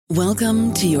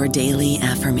Welcome to your daily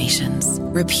affirmations.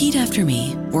 Repeat after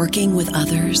me. Working with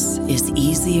others is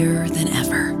easier than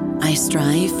ever. I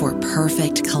strive for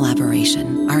perfect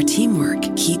collaboration. Our teamwork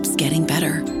keeps getting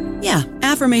better. Yeah,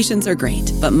 affirmations are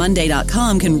great, but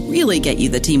Monday.com can really get you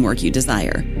the teamwork you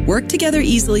desire. Work together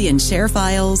easily and share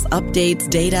files, updates,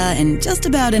 data, and just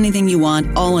about anything you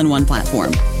want all in one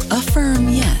platform. Affirm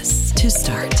yes to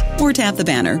start, or tap the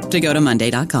banner to go to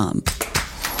Monday.com.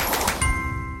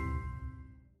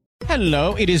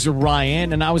 Hello, it is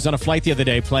Ryan, and I was on a flight the other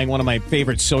day playing one of my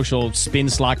favorite social spin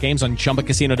slot games on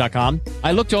ChumbaCasino.com.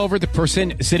 I looked over at the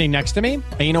person sitting next to me, and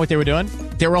you know what they were doing?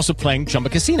 They were also playing Chumba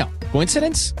Casino.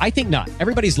 Coincidence? I think not.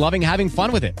 Everybody's loving having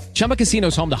fun with it. Chumba Casino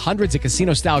is home to hundreds of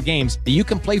casino-style games that you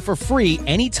can play for free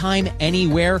anytime,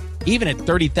 anywhere, even at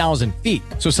 30,000 feet.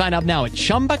 So sign up now at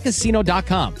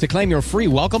ChumbaCasino.com to claim your free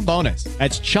welcome bonus.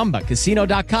 That's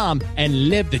ChumbaCasino.com and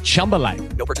live the Chumba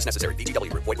life. No purchase necessary.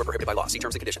 VGW. Void where prohibited by law. See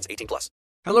terms and conditions. 18+.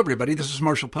 Hello, everybody. This is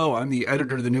Marshall Poe. I'm the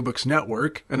editor of the New Books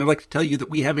Network, and I'd like to tell you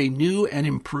that we have a new and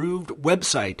improved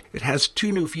website. It has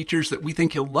two new features that we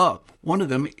think you'll love. One of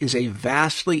them is a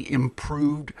vastly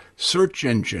improved search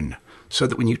engine, so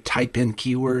that when you type in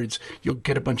keywords, you'll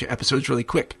get a bunch of episodes really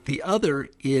quick. The other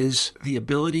is the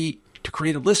ability to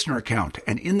create a listener account.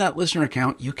 And in that listener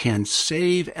account, you can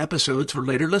save episodes for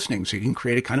later listening. So you can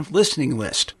create a kind of listening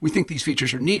list. We think these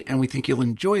features are neat, and we think you'll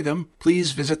enjoy them.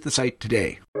 Please visit the site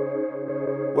today.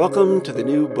 Welcome to the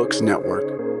New Books Network.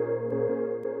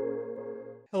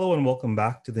 Hello and welcome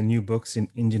back to the New Books in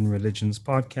Indian Religions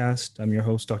podcast. I'm your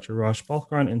host, Dr. Raj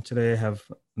Balkaran, and today I have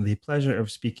the pleasure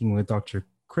of speaking with Dr.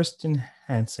 Kristin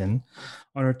Hanssen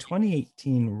on her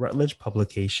 2018 Routledge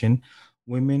publication,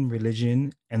 Women,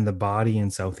 Religion, and the Body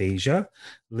in South Asia,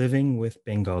 Living with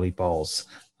Bengali Bauls.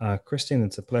 Kristin,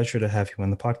 it's a pleasure to have you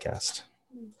on the podcast.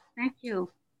 Thank you.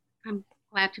 I'm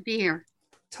glad to be here.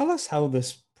 Tell us how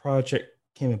this project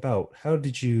came about. How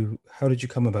did you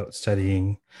come about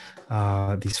studying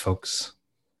these folks?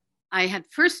 I had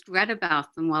first read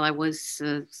about them while I was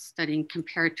studying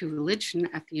comparative religion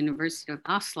at the University of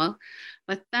Oslo,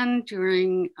 but then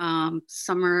during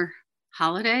summer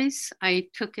holidays, I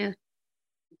took a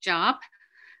job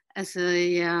as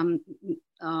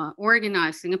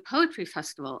organizing a poetry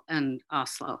festival in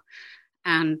Oslo,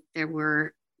 and there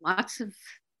were lots of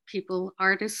people,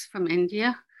 artists from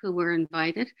India, who were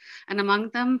invited, and among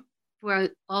them were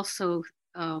also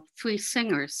 3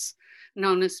 singers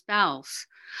known as Bauls.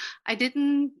 I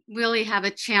didn't really have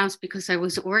a chance because I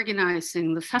was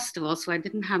organizing the festival, so I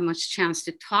didn't have much chance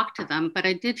to talk to them, but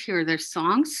I did hear their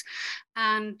songs.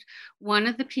 And one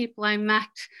of the people I met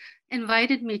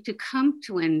invited me to come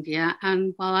to India,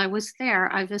 and while I was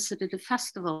there, I visited a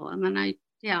festival, and then I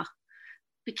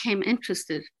became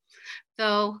interested.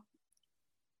 Though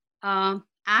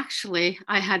actually,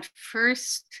 I had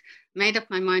first made up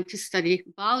my mind to study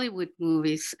Bollywood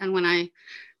movies. And when I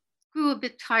grew a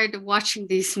bit tired of watching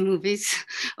these movies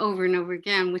over and over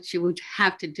again, which you would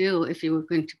have to do if you were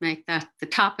going to make that the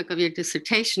topic of your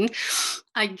dissertation,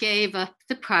 I gave up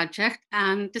the project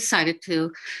and decided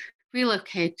to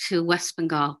relocate to West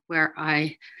Bengal, where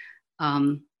I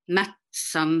met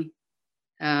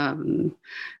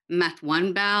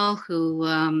one Baul who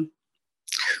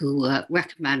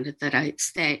recommended that I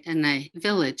stay in a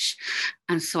village.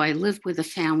 And so I lived with a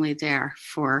family there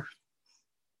for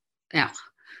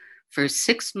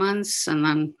 6 months. And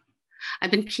then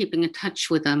I've been keeping in touch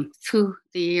with them through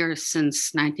the years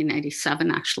since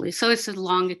 1987, actually. So it's a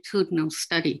longitudinal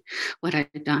study, what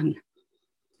I've done.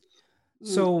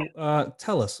 So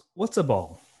tell us, what's a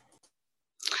Baul?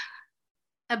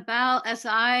 A Baul, as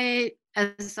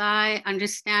I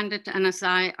understand it, and as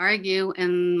I argue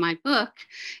in my book,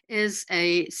 is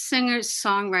a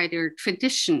singer-songwriter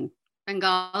tradition,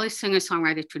 Bengali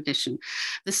singer-songwriter tradition.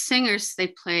 The singers, they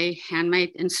play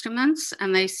handmade instruments,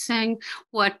 and they sing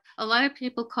what a lot of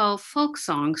people call folk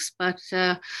songs, but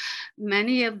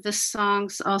many of the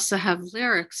songs also have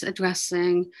lyrics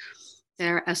addressing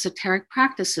their esoteric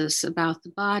practices about the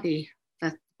body,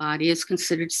 that the body is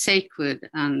considered sacred,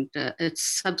 and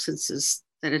its substances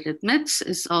that it admits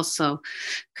is also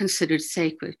considered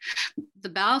sacred. The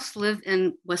Bauls live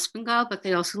in West Bengal, but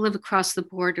they also live across the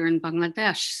border in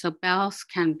Bangladesh. So Bauls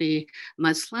can be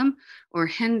Muslim or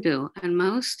Hindu, and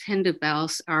most Hindu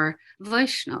Bauls are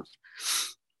Vaishnav,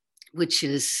 which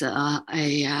is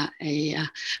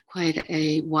quite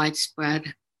a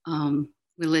widespread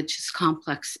religious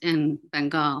complex in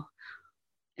Bengal.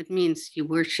 It means you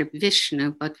worship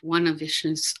Vishnu, but one of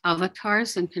Vishnu's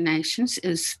avatars, incarnations,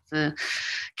 is the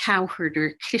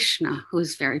cowherder Krishna, who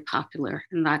is very popular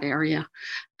in that area.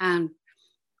 And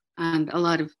a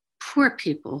lot of poor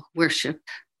people worship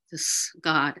this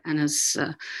god and his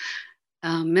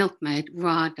milkmaid,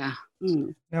 Radha.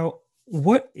 Now,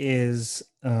 what do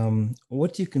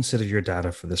you consider your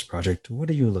data for this project? What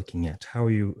are you looking at? How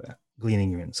are you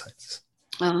gleaning your insights?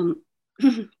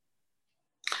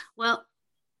 Well,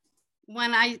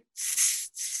 when I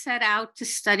set out to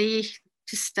study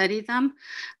them,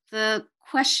 the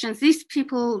questions, these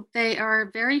people, they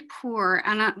are very poor.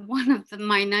 And one of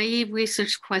my naive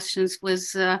research questions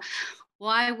was,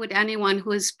 why would anyone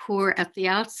who is poor at the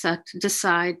outset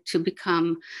decide to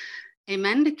become a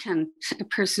mendicant, a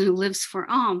person who lives for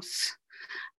alms?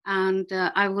 And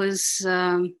I was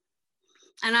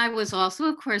also,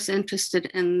 of course, interested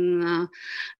in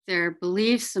their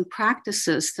beliefs and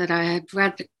practices. That I had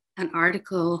read an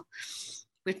article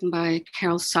written by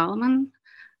Carol Solomon.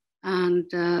 And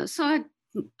so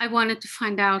I wanted to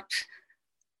find out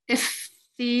if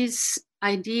these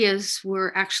ideas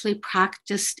were actually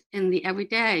practiced in the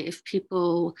everyday, if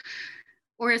people,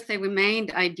 or if they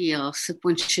remained ideals, if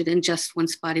one should ingest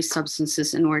one's body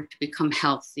substances in order to become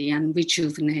healthy and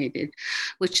rejuvenated,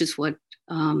 which is what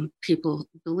people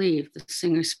believe, the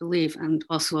singers believe, and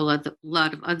also a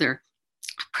lot of other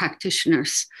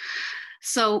practitioners.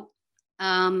 So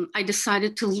I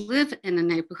decided to live in a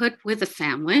neighborhood with a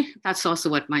family. That's also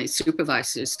what my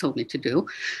supervisors told me to do.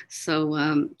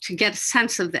 So to get a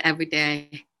sense of the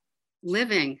everyday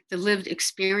living, the lived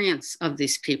experience of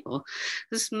these people.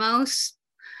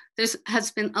 There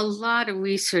has been a lot of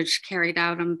research carried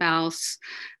out on Bauls,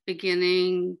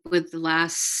 beginning with the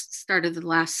start of the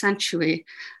last century.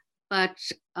 But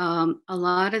a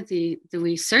lot of the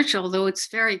research, although it's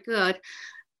very good,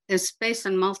 is based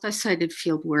on multi-sited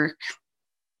field work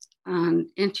and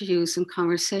interviews and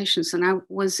conversations. And I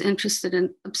was interested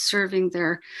in observing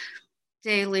their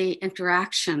daily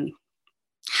interaction,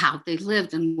 how they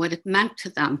lived and what it meant to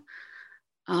them,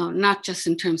 not just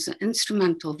in terms of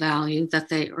instrumental value, that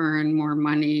they earn more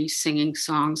money singing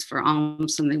songs for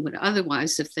alms than they would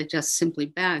otherwise if they just simply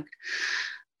begged,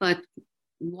 but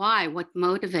why, what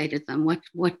motivated them, what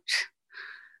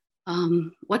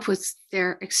was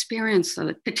their experience of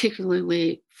it,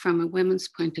 particularly from a women's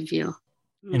point of view.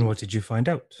 And what did you find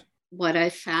out? What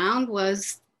I found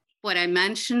was what I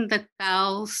mentioned, that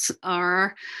Bauls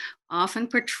are often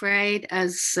portrayed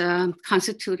as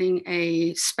constituting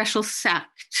a special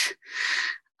sect.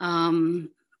 They're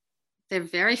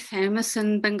very famous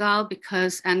in Bengal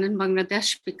and in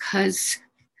Bangladesh because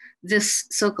this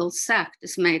so-called sect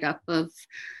is made up of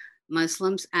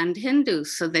Muslims and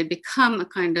Hindus. So they become a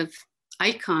kind of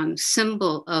icon,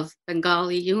 symbol of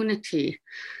Bengali unity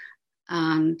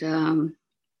and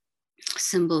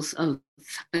symbols of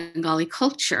Bengali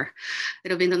culture.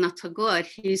 Rabindranath Tagore,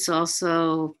 he's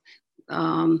also,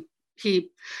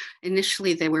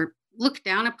 initially they were looked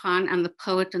down upon, and the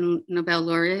poet and Nobel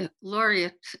laureate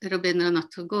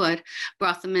Rabindranath Tagore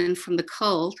brought them in from the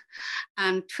cold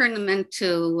and turned them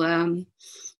into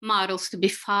models to be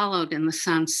followed, in the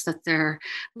sense that their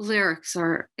lyrics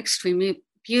are extremely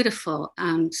beautiful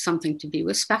and something to be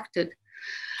respected.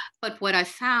 But what I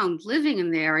found living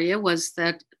in the area was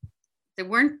that there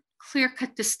weren't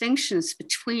clear-cut distinctions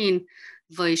between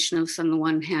Vaishnavas on the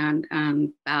one hand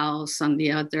and Bauls on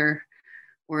the other,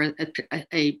 or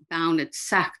a bounded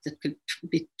sect that could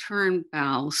be termed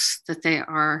Bauls, that they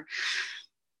are,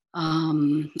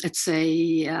 it's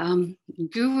a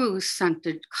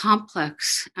guru-centered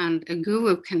complex, and a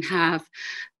guru can have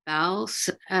Bauls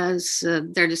as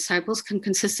their disciples can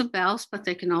consist of Bauls, but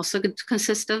they can also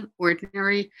consist of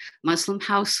ordinary Muslim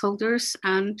householders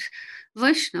and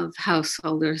Vaishnav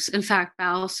householders. In fact,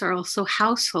 Bauls are also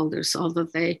householders, although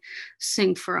they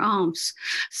sing for alms.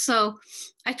 So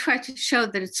I try to show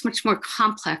that it's much more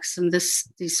complex than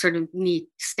these sort of neat,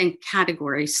 distinct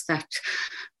categories that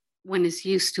one is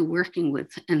used to working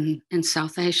with in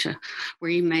South Asia,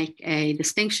 where you make a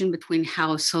distinction between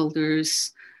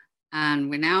householders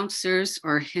and renouncers,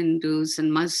 or Hindus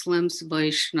and Muslims,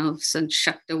 Vaishnavas and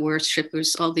Shakta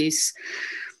worshippers, all these.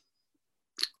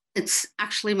 It's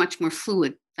actually much more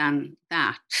fluid than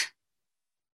that.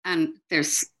 And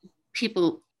there's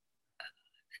people,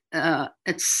 I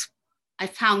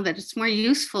found that it's more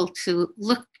useful to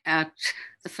look at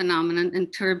the phenomenon in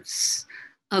terms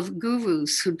of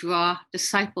gurus who draw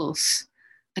disciples,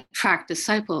 attract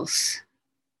disciples,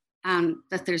 and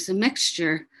that there's a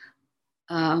mixture.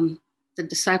 The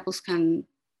disciples can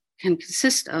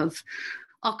consist of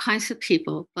all kinds of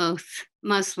people, both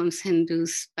Muslims,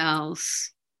 Hindus,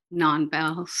 Bauls,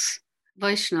 non-Bauls,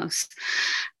 Vaishnavas.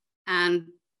 And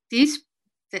these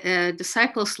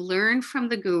disciples learn from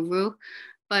the guru,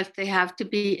 but they have to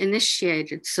be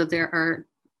initiated. So there are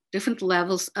different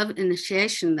levels of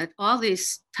initiation that all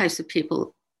these types of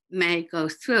people may go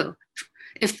through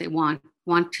if they want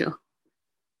to.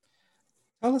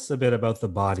 Tell us a bit about the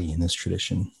body in this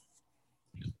tradition.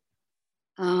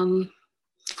 The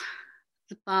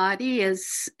body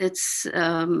it's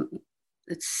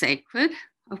sacred,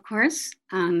 of course,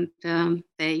 and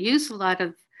they use a lot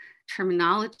of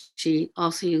terminology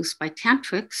also used by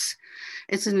tantrics.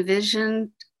 It's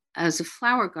envisioned as a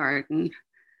flower garden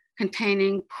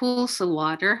containing pools of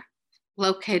water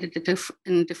located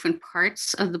in different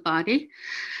parts of the body.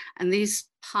 And these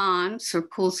ponds or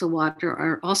pools of water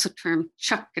are also termed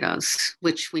chakras,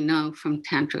 which we know from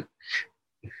tantric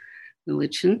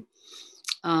religion.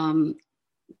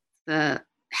 The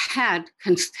head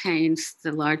contains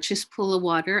the largest pool of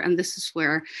water, and this is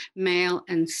where male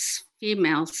and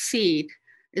female seed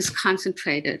is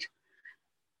concentrated.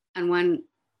 And when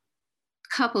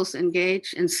couples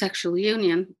engage in sexual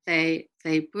union, they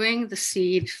bring the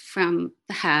seed from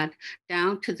the head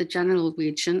down to the genital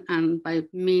region, and by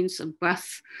means of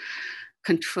breath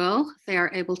control, they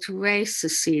are able to raise the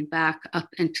seed back up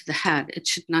into the head. It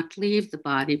should not leave the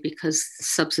body because the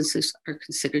substances are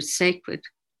considered sacred.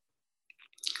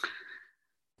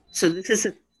 So this is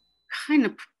a kind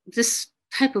of, this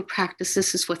type of practice,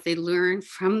 this is what they learn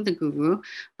from the guru,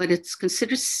 but it's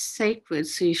considered sacred,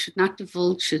 so you should not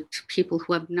divulge it to people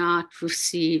who have not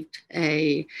received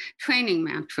a training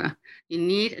mantra. You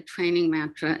need a training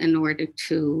mantra in order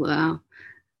to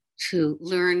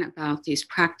learn about these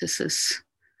practices.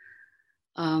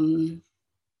 Other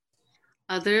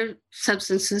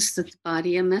substances that the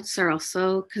body emits are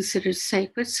also considered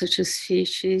sacred, such as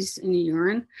feces and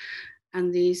urine,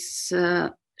 and these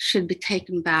should be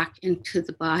taken back into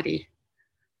the body.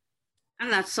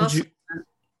 And that's also,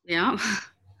 yeah.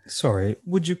 Sorry,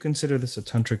 would you consider this a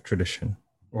tantric tradition,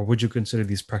 or would you consider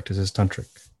these practices tantric?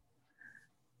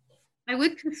 I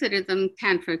would consider them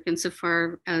tantric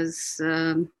insofar as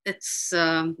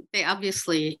they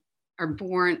obviously are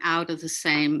born out of the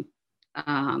same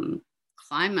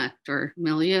climate or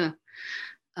milieu,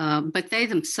 but they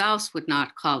themselves would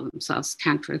not call themselves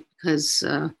tantric because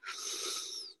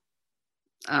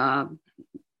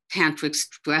tantrics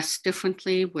dress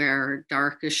differently, wear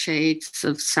darker shades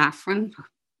of saffron.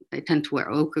 They tend to wear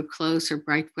ochre clothes or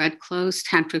bright red clothes.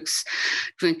 Tantrics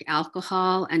drink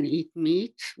alcohol and eat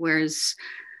meat, whereas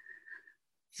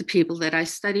the people that I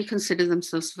study consider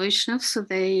themselves Vaishnavas, so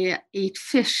they eat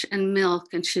fish and milk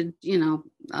and should,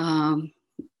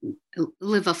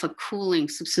 live off a cooling,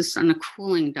 subsist on a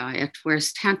cooling diet,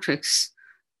 whereas tantrics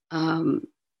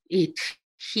eat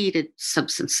heated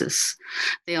substances.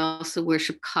 They also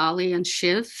worship Kali and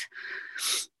Shiv,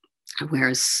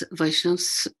 whereas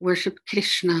Vaishnavas worship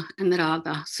Krishna and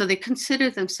Radha. So they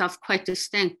consider themselves quite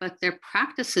distinct, but their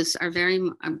practices are very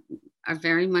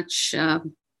much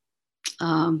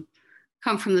come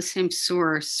from the same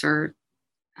source,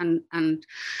 and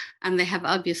they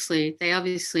obviously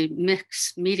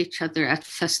meet each other at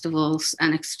festivals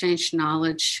and exchange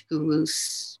knowledge,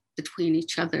 gurus between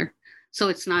each other. So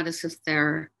it's not as if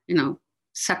they're,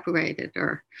 separated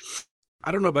or.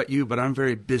 I don't know about you, but I'm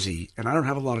very busy and I don't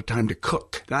have a lot of time to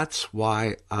cook. That's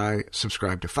why I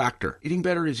subscribe to Factor. Eating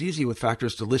better is easy with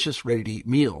Factor's delicious, ready-to-eat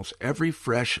meals. Every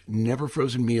fresh, never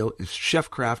frozen meal is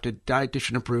chef-crafted,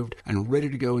 dietitian approved, and ready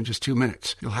to go in just 2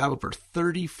 minutes. You'll have over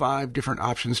 35 different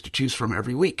options to choose from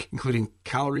every week, including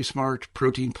Calorie Smart,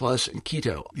 Protein Plus, and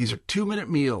Keto. These are 2-minute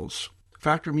meals.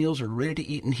 Factor meals are ready to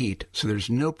eat and heat, so there's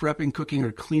no prepping, cooking,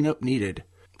 or cleanup needed.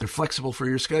 They're flexible for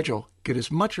your schedule. Get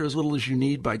as much or as little as you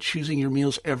need by choosing your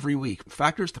meals every week.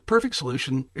 Factor is the perfect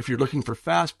solution if you're looking for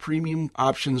fast, premium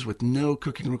options with no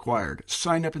cooking required.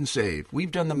 Sign up and save. We've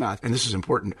done the math, and this is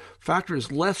important. Factor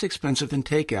is less expensive than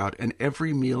takeout, and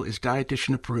every meal is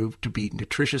dietitian approved to be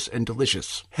nutritious and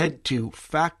delicious. Head to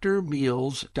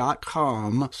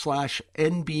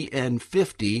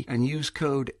factormeals.com/NBN50 and use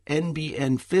code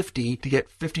NBN50 to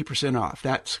get 50% off.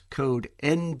 That's code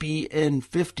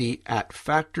NBN50 at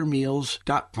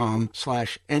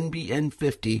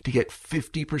factormeals.com/NBN50 to get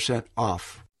 50%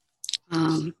 off.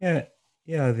 The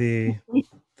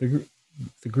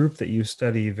group that you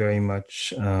study very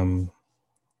much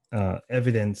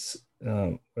evidence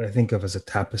what I think of as a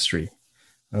tapestry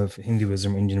of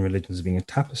Hinduism, Indian religions being a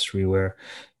tapestry where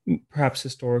perhaps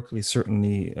historically,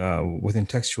 certainly within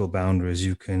textual boundaries,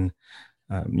 you can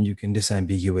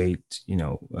disambiguate,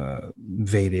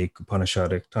 Vedic,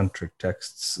 Upanishadic, tantric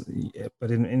texts,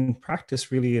 but in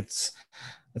practice, really, it's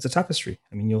a tapestry.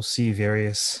 I mean, you'll see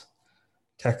various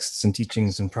texts and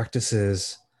teachings and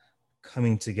practices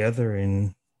coming together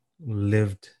in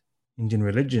lived Indian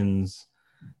religions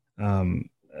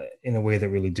in a way that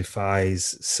really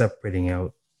defies separating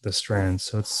out the strands.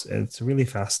 So it's really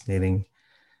fascinating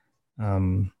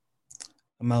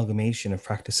amalgamation of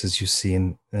practices you see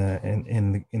in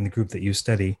the group that you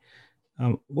study.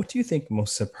 What do you think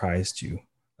most surprised you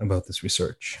about this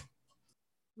research?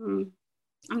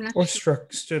 I'm not Or sure.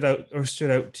 stood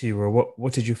out to you, or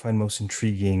what did you find most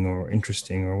intriguing or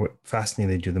interesting, or what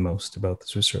fascinated you the most about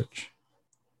this research?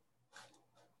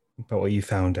 About what you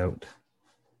found out?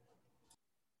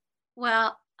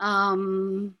 Well,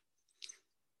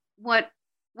 what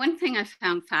one thing I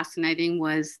found fascinating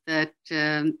was that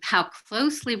how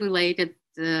closely related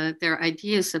their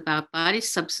ideas about body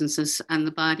substances and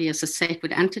the body as a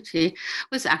sacred entity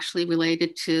was actually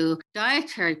related to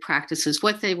dietary practices.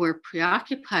 What they were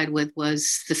preoccupied with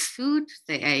was the food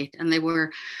they ate, and they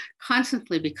were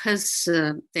constantly, because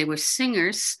they were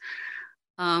singers,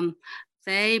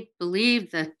 they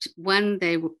believed that when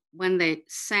they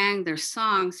sang their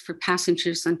songs for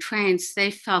passengers on trains,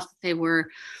 they felt that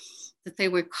they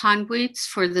were conduits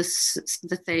for this,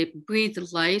 that they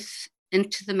breathed life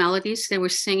into the melodies they were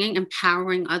singing,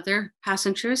 empowering other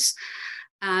passengers.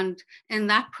 And in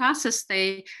that process,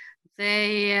 they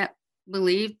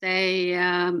believed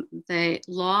they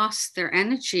lost their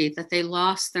energy, that they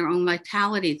lost their own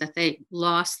vitality, that they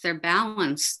lost their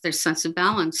balance, their sense of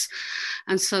balance.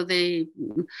 And so they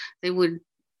would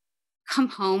come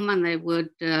home and they would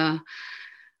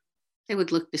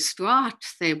look distraught.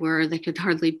 They could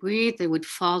hardly breathe. They would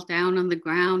fall down on the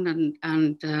ground, and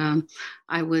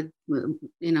I would,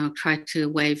 try to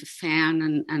wave a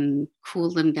fan and cool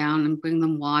them down and bring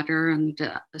them water. And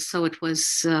so it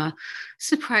was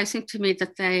surprising to me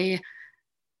that they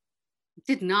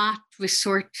did not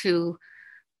resort to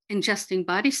ingesting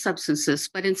body substances,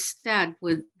 but instead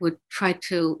would try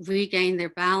to regain their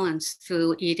balance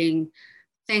through eating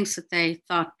things that they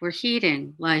thought were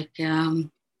heating, like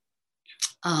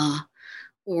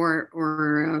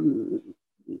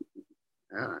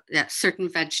certain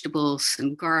vegetables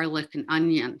and garlic and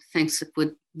onion, things that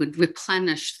would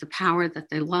replenish the power that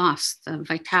they lost, the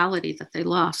vitality that they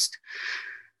lost.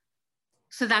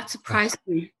 So that surprised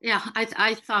me. Yeah,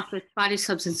 I thought that body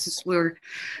substances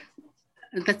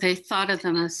that they thought of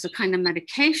them as a kind of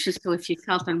medication. So if you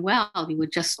felt unwell, you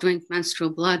would just drink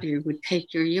menstrual blood or you would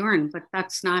take your urine, but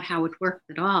that's not how it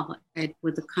worked at all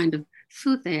with the kind of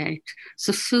food they ate.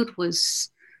 So food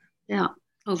was,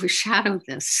 overshadowed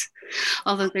this.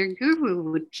 Although their guru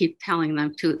would keep telling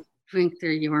them to drink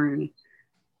their urine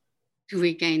to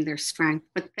regain their strength.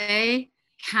 But they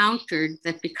countered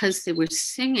that because they were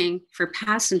singing for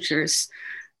passengers,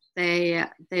 they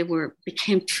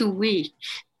became too weak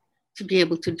to be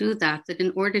able to do that, that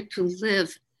in order to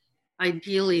live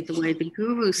ideally the way the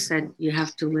guru said you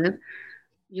have to live,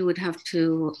 you would have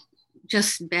to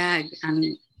just beg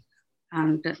and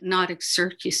not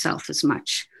exert yourself as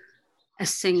much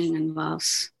as singing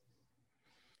involves.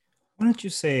 Why don't you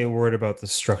say a word about the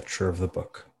structure of the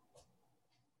book?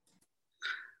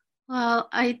 Well,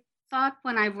 I thought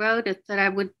when I wrote it that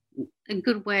a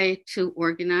good way to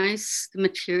organize the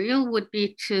material would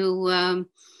be to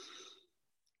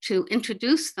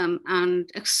introduce them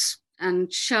and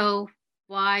show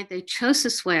why they chose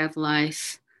this way of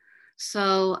life.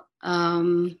 So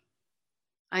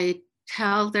I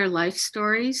tell their life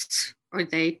stories, or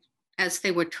as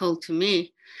they were told to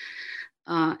me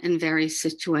in various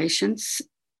situations,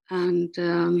 and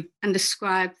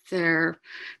describe the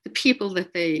people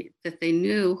that they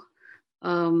knew,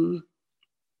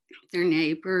 their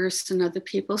neighbors and other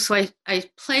people. So I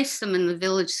place them in the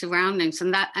village surroundings,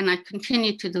 and I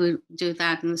continue to do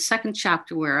that in the second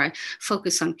chapter, where I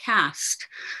focus on caste,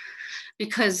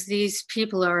 because these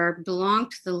people belong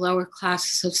to the lower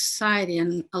classes of society,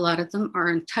 and a lot of them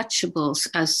are untouchables,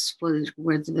 as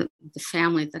were the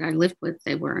family that I lived with.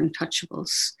 They were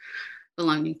untouchables,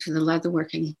 belonging to the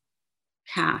leatherworking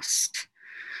caste.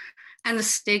 And the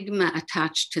stigma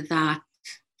attached to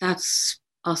that's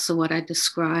also what I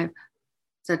describe,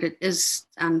 that it is,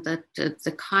 and that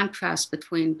the contrast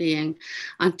between being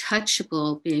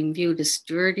untouchable, being viewed as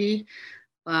dirty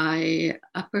by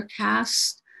upper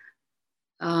caste,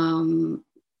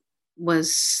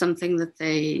 was something that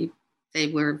they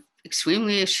were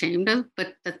extremely ashamed of,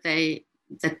 but that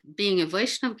being a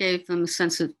Vaishnav gave them a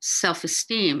sense of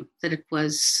self-esteem, that it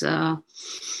was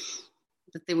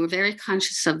that they were very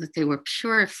conscious of, that they were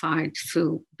purified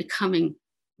through becoming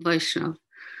Vaishnav,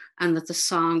 and that the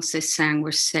songs they sang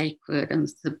were sacred,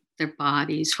 and their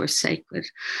bodies were sacred.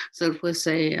 So it was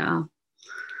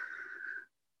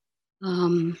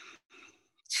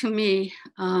to me,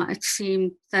 it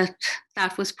seemed that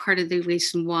was part of the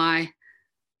reason why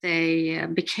they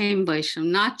became Vaishnav,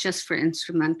 not just for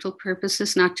instrumental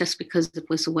purposes, not just because it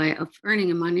was a way of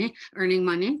earning money,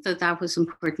 that was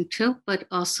important too, but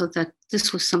also that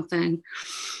this was something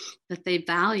that they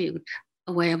valued,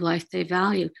 a way of life they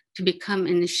valued, to become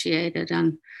initiated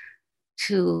and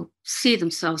to see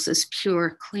themselves as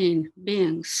pure, clean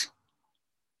beings.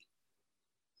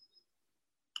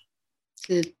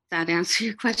 Did that answer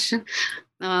your question?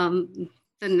 Then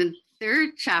the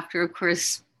third chapter, of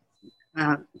course,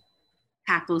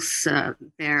 tackles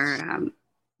their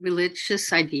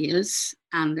religious ideas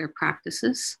and their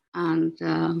practices,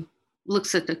 and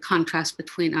looks at the contrast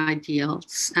between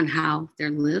ideals and how they're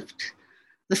lived.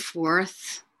 The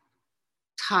fourth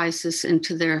ties us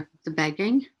into the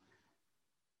begging,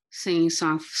 singing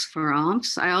songs for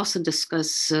alms. I also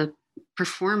discuss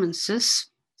performances.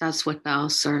 That's what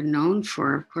Bauls are known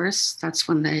for, of course. That's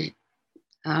when they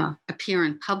appear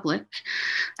in public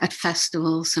at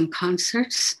festivals and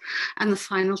concerts. And the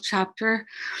final chapter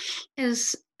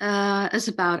is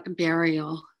about a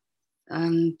burial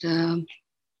and a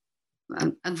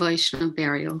Vaishnava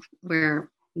burial, where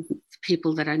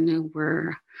people that I knew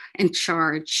were in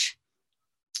charge.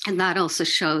 And that also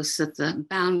shows that the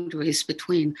boundaries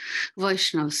between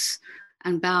Vaishnavas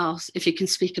and Bauls, if you can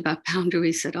speak about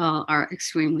boundaries at all, are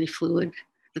extremely fluid,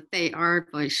 that they are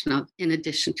Vaishnav in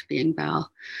addition to being Baul,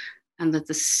 and that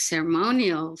the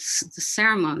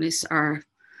ceremonies are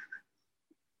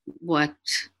what,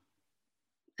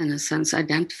 in a sense,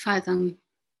 identify them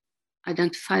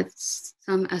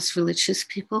as religious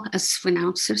people, as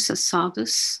renouncers, as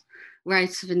sadhus,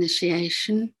 rites of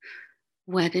initiation,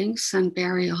 weddings, and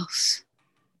burials.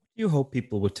 What do you hope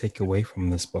people would take away from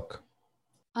this book?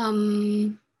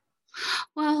 Well,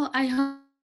 I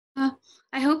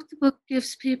hope the book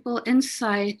gives people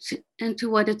insight into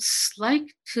what it's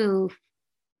like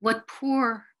what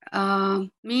poor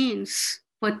means,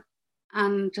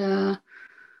 and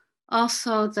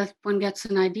also that one gets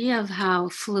an idea of how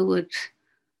fluid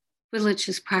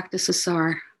religious practices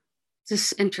are.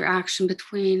 This interaction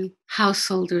between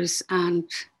householders and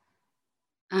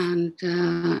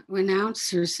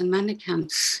renouncers and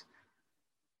mendicants.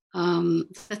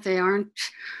 That they aren't,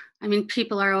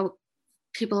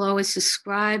 people always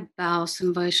describe Bauls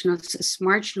and Vaishnavas as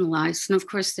marginalized. And of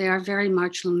course, they are very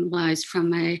marginalized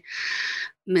from a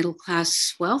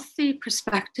middle-class, wealthy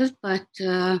perspective, but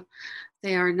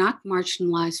they are not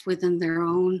marginalized within their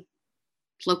own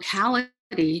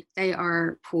locality. They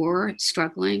are poor,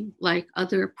 struggling, like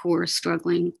other poor,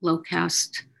 struggling,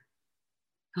 low-caste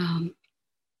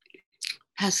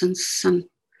peasants and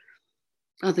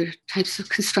other types of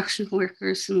construction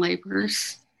workers and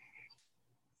laborers.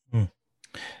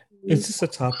 Is this a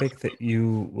topic that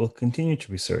you will continue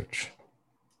to research?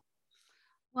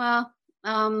 Well,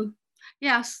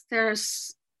 yes,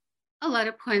 there's a lot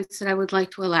of points that I would like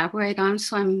to elaborate on.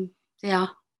 So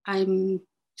I'm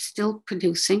still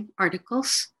producing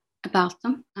articles about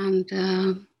them.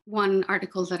 And one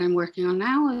article that I'm working on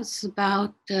now is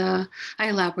about, I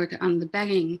elaborate on the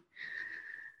begging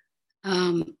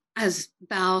as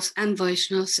Bauls and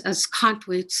Vaishnavas as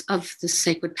conduits of the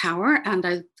sacred power, and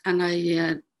I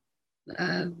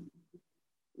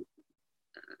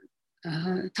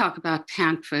talk about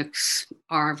tantrics,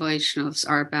 are Vaishnavas,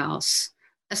 are Bauls.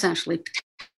 Essentially,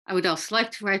 I would also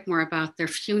like to write more about their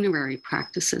funerary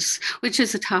practices, which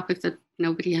is a topic that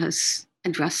nobody has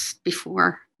addressed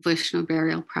before. Vaishnava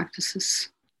burial practices.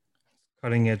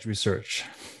 Cutting edge research.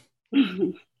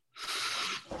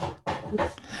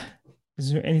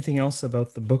 Is there anything else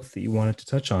about the book that you wanted to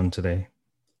touch on today?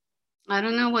 I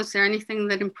don't know. Was there anything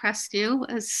that impressed you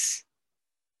as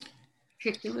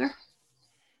particular?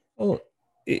 Well,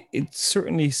 it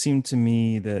certainly seemed to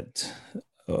me that,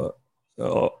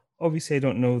 obviously I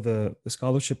don't know the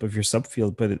scholarship of your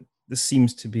subfield, but this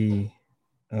seems to be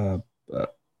a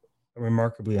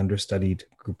remarkably understudied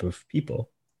group of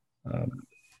people.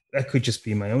 That could just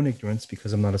be my own ignorance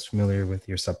because I'm not as familiar with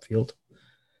your subfield.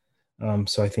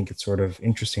 So I think it's sort of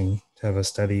interesting to have a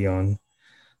study on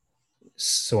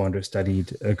so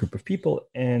understudied a group of people.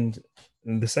 And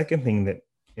the second thing that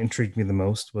intrigued me the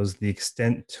most was the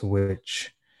extent to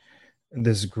which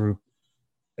this group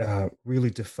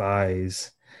really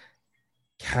defies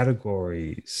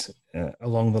categories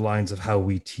along the lines of how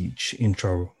we teach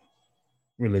intro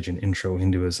religion, intro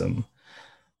Hinduism.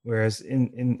 Whereas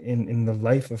in the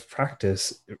life of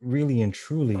practice, really and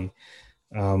truly,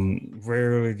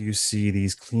 rarely do you see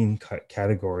these clean-cut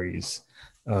categories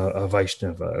of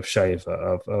Vaishnava, of Shaiva,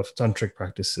 of tantric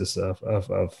practices, of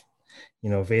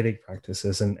Vedic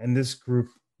practices, and this group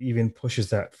even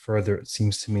pushes that further. It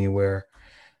seems to me, where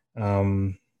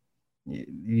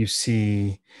you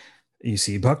see you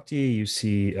see bhakti, you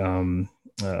see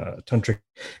tantric.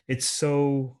 It's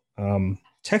so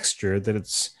textured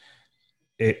that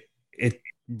it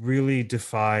really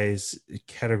defies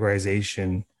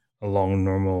categorization along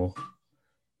normal,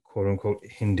 quote unquote,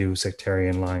 Hindu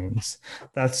sectarian lines.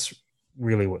 That's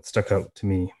really what stuck out to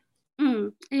me.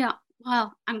 Yeah,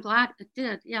 well, I'm glad it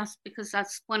did. Yes, because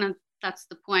that's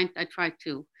the point I try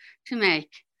to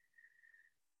make,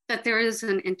 that there is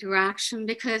an interaction,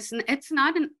 because it's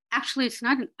not an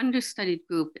understudied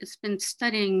group. It's been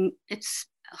studying.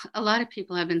 A lot of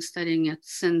people have been studying it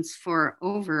since for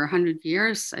over 100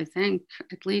 years, I think,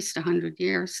 at least 100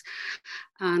 years.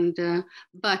 And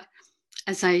but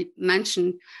as I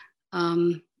mentioned,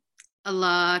 a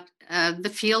lot.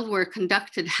 The field work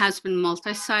conducted has been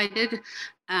multi-sided,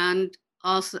 and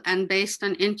based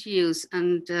on interviews.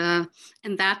 And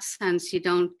in that sense, you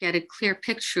don't get a clear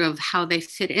picture of how they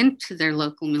fit into their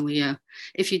local milieu.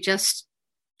 If you just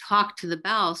talk to the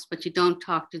Bauls, but you don't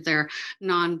talk to their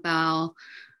non-Baul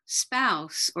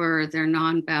spouse or their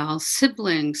non-Baul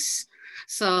siblings.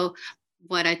 So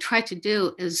what I try to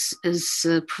do is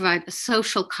provide a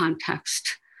social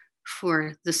context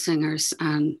for the singers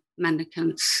and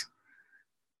mendicants,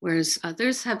 whereas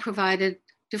others have provided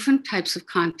different types of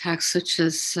context, such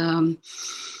as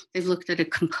they've looked at a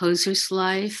composer's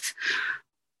life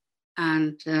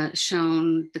and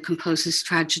shown the composer's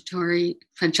trajectory,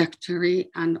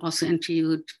 and also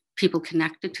interviewed people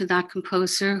connected to that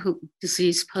composer,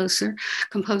 deceased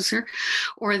composer,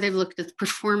 or they've looked at the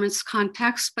performance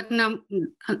context, but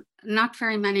not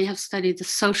very many have studied the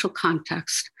social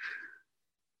context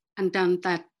and done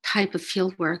that type of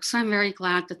field work. So I'm very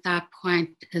glad that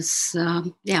point is,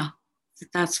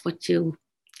 that's what you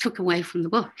took away from the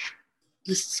book.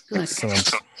 This is good.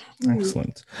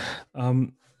 Excellent.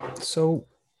 So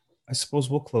I suppose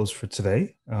we'll close for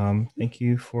today. Thank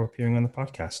you for appearing on the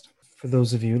podcast. For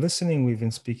those of you listening, we've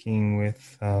been speaking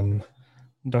with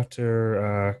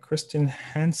Dr. Kristin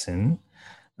Hanssen,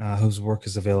 whose work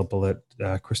is available at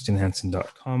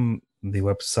kristinhanssen.com. The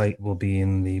website will be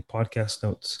in the podcast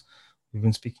notes. We've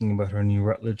been speaking about her new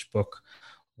Routledge book,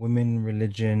 Women,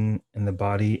 Religion, and the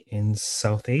Body in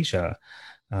South Asia.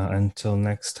 Until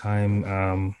next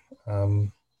time,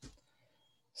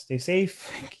 stay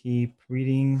safe, keep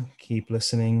reading, keep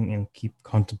listening, and keep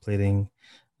contemplating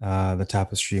the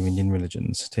tapestry of Indian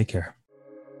religions. Take care.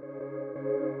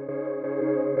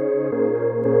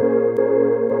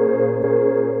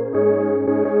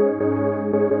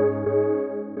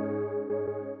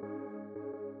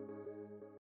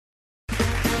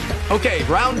 Okay,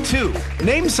 round two.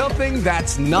 Name something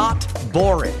that's not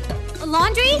boring. A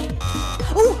laundry?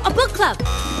 Ooh, a book club.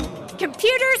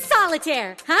 Computer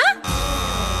solitaire, huh?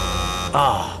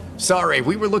 Ah, sorry,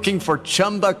 we were looking for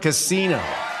Chumba Casino.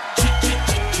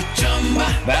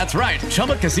 That's right,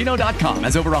 ChumbaCasino.com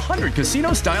has over 100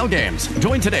 casino-style games.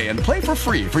 Join today and play for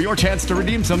free for your chance to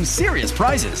redeem some serious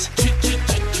prizes.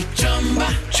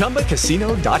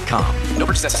 ChumbaCasino.com. No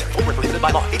purchase necessary. Void where prohibited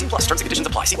by law. 18+ terms and conditions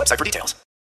apply. See website for details.